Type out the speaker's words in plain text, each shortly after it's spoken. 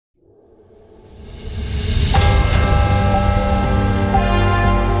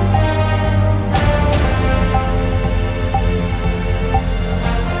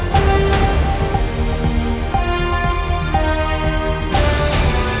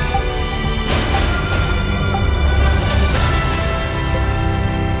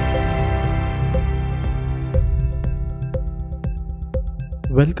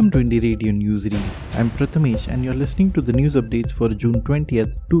Welcome to Indie Radio Newsread. I'm Prathamesh and you're listening to the news updates for June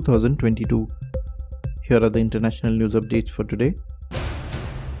 20th, 2022. Here are the international news updates for today.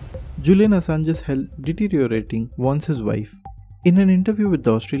 Julian Assange's health deteriorating, warns his wife. In an interview with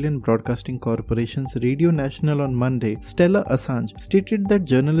the Australian Broadcasting Corporation's Radio National on Monday, Stella Assange stated that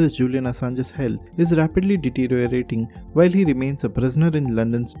journalist Julian Assange's health is rapidly deteriorating while he remains a prisoner in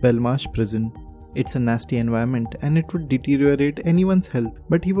London's Belmarsh prison. It's a nasty environment and it would deteriorate anyone's health,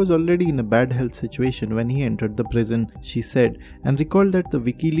 but he was already in a bad health situation when he entered the prison, she said, and recalled that the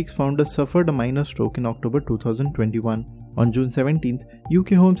WikiLeaks founder suffered a minor stroke in October 2021. On June 17th,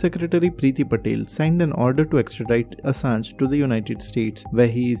 UK Home Secretary Priti Patel signed an order to extradite Assange to the United States, where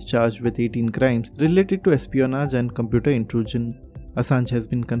he is charged with 18 crimes related to espionage and computer intrusion. Assange has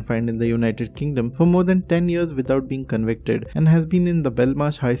been confined in the United Kingdom for more than 10 years without being convicted and has been in the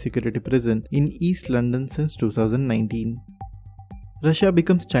Belmarsh High Security Prison in East London since 2019. Russia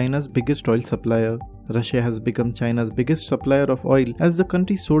becomes China's biggest oil supplier. Russia has become China's biggest supplier of oil as the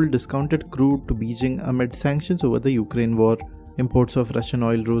country sold discounted crude to Beijing amid sanctions over the Ukraine war. Imports of Russian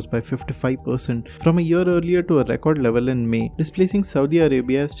oil rose by 55% from a year earlier to a record level in May, displacing Saudi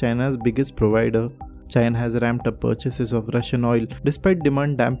Arabia as China's biggest provider. China has ramped up purchases of Russian oil despite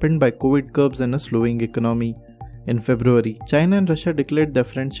demand dampened by COVID curbs and a slowing economy. In February, China and Russia declared their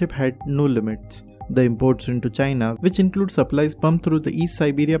friendship had no limits. The imports into China, which include supplies pumped through the East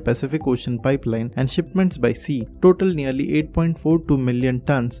Siberia Pacific Ocean pipeline and shipments by sea, total nearly 8.42 million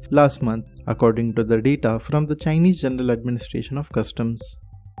tons last month, according to the data from the Chinese General Administration of Customs.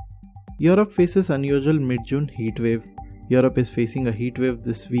 Europe faces unusual mid-June heatwave. Europe is facing a heatwave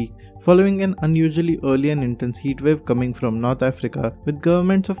this week, following an unusually early and intense heatwave coming from North Africa, with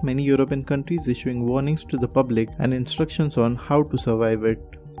governments of many European countries issuing warnings to the public and instructions on how to survive it.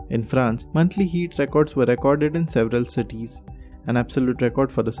 In France, monthly heat records were recorded in several cities. An absolute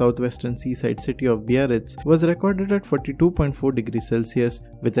record for the southwestern seaside city of Biarritz was recorded at 42.4 degrees Celsius,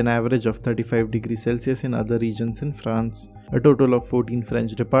 with an average of 35 degrees Celsius in other regions in France. A total of 14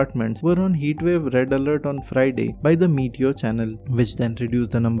 French departments were on heatwave red alert on Friday by the Meteor Channel, which then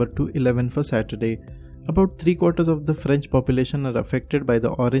reduced the number to 11 for Saturday. About 3/4 of the French population are affected by the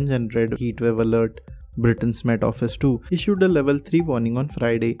orange and red heatwave alert. Britain's Met Office too issued a level 3 warning on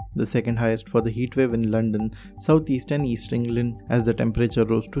Friday, the second highest for the heatwave in London, southeast and east England, as the temperature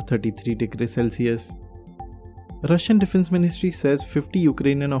rose to 33 degrees Celsius. Russian Defense Ministry says 50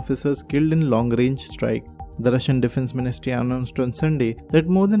 Ukrainian officers killed in long-range strike. The Russian Defense Ministry announced on Sunday that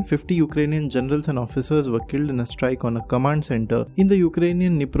more than 50 Ukrainian generals and officers were killed in a strike on a command center in the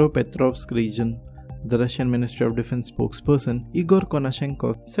Ukrainian Dnipropetrovsk region. The Russian Ministry of Defense spokesperson Igor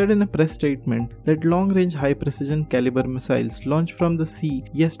Konashenkov said in a press statement that long-range high-precision caliber missiles launched from the sea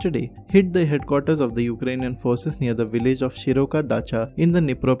yesterday hit the headquarters of the Ukrainian forces near the village of Shiroka Dacha in the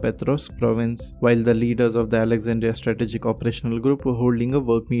Dnipropetrovsk province, while the leaders of the Alexandria Strategic Operational Group were holding a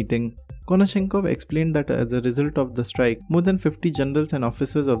work meeting. Konashenkov explained that as a result of the strike, more than 50 generals and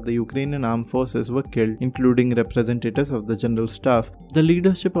officers of the Ukrainian armed forces were killed, including representatives of the general staff, the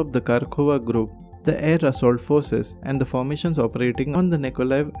leadership of the Kharkova group, the air assault forces, and the formations operating on the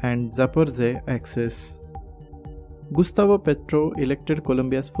Nikolaev and Zaporizhzhia axis. Gustavo Petro elected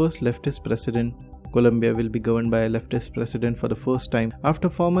Colombia's first leftist president. Colombia will be governed by a leftist president for the first time after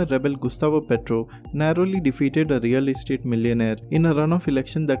former rebel Gustavo Petro narrowly defeated a real estate millionaire in a runoff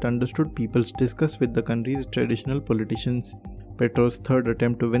election that understood people's disgust with the country's traditional politicians. Petro's third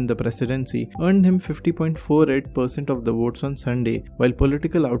attempt to win the presidency earned him 50.48% of the votes on Sunday, while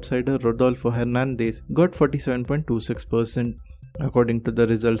political outsider Rodolfo Hernandez got 47.26%, according to the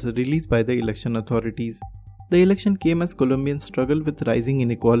results released by the election authorities. The election came as Colombians struggled with rising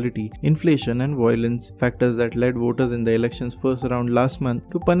inequality, inflation and violence, factors that led voters in the election's first round last month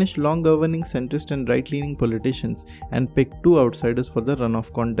to punish long-governing centrist and right-leaning politicians and pick two outsiders for the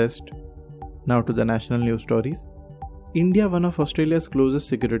runoff contest. Now to the national news stories. India, one of Australia's closest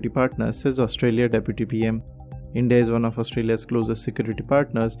security partners, says Australia Deputy PM. India is one of Australia's closest security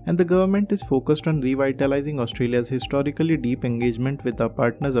partners, and the government is focused on revitalizing Australia's historically deep engagement with our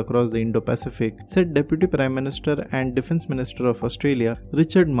partners across the Indo-Pacific, said Deputy Prime Minister and Defence Minister of Australia,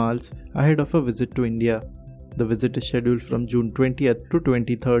 Richard Marles, ahead of a visit to India. The visit is scheduled from June 20th to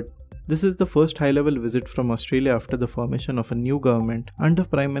 23rd. This is the first high-level visit from Australia after the formation of a new government under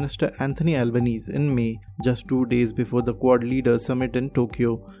Prime Minister Anthony Albanese in May, just 2 days before the Quad Leaders Summit in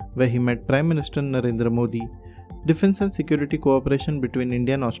Tokyo, where he met Prime Minister Narendra Modi. Defence and security cooperation between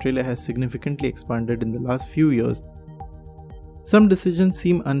India and Australia has significantly expanded in the last few years. Some decisions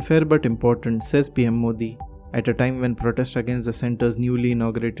seem unfair but important, says PM Modi. At a time when protests against the centre's newly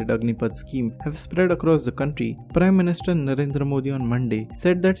inaugurated Agnipath scheme have spread across the country, Prime Minister Narendra Modi on Monday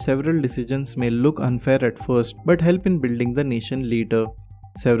said that several decisions may look unfair at first but help in building the nation later.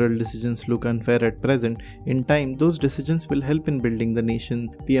 Several decisions look unfair at present. In time, those decisions will help in building the nation,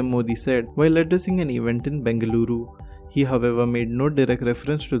 PM Modi said while addressing an event in Bengaluru. He, however, made no direct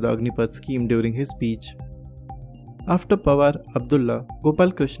reference to the Agnipath scheme during his speech. After Pawar, Abdullah,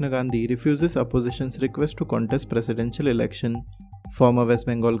 Gopal Krishna Gandhi refuses opposition's request to contest presidential election. Former West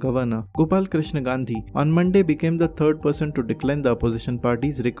Bengal Governor Gopal Krishna Gandhi on Monday became the third person to decline the opposition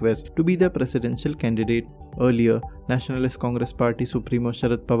party's request to be their presidential candidate. Earlier, Nationalist Congress Party Supremo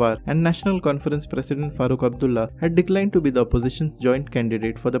Sharad Pawar and National Conference President Farooq Abdullah had declined to be the opposition's joint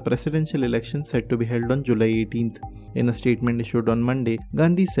candidate for the presidential election set to be held on July 18th. In a statement issued on Monday,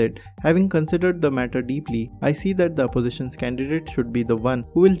 Gandhi said, "Having considered the matter deeply, I see that the opposition's candidate should be the one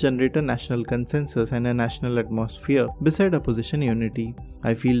who will generate a national consensus and a national atmosphere beside opposition unity.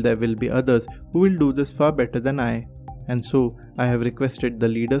 I feel there will be others who will do this far better than I. And so, I have requested the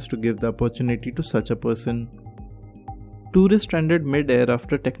leaders to give the opportunity to such a person." Tourist stranded mid-air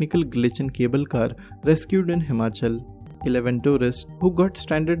after technical glitch in cable car rescued in Himachal. 11 tourists who got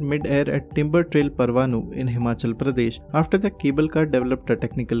stranded mid-air at Timber Trail Parwanu in Himachal Pradesh after their cable car developed a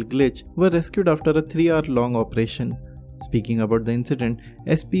technical glitch were rescued after a 3-hour-long operation. Speaking about the incident,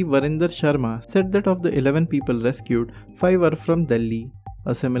 SP Varinder Sharma said that of the 11 people rescued, 5 are from Delhi.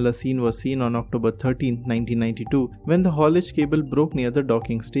 A similar scene was seen on October 13, 1992, when the haulage cable broke near the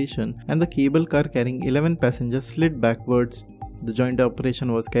docking station and the cable car carrying 11 passengers slid backwards. The joint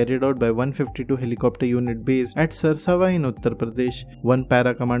operation was carried out by 152 helicopter unit based at Sarsawa in Uttar Pradesh, 1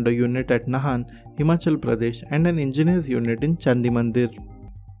 para-commando unit at Nahan, Himachal Pradesh, and an engineers unit in Chandimandir.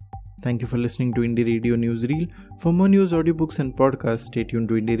 Thank you for listening to Indie Radio Newsreel. For more news, audiobooks and podcasts, stay tuned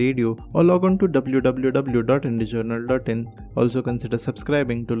to Indie Radio or log on to www.indiejournal.in. Also consider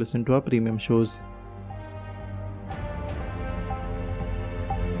subscribing to listen to our premium shows.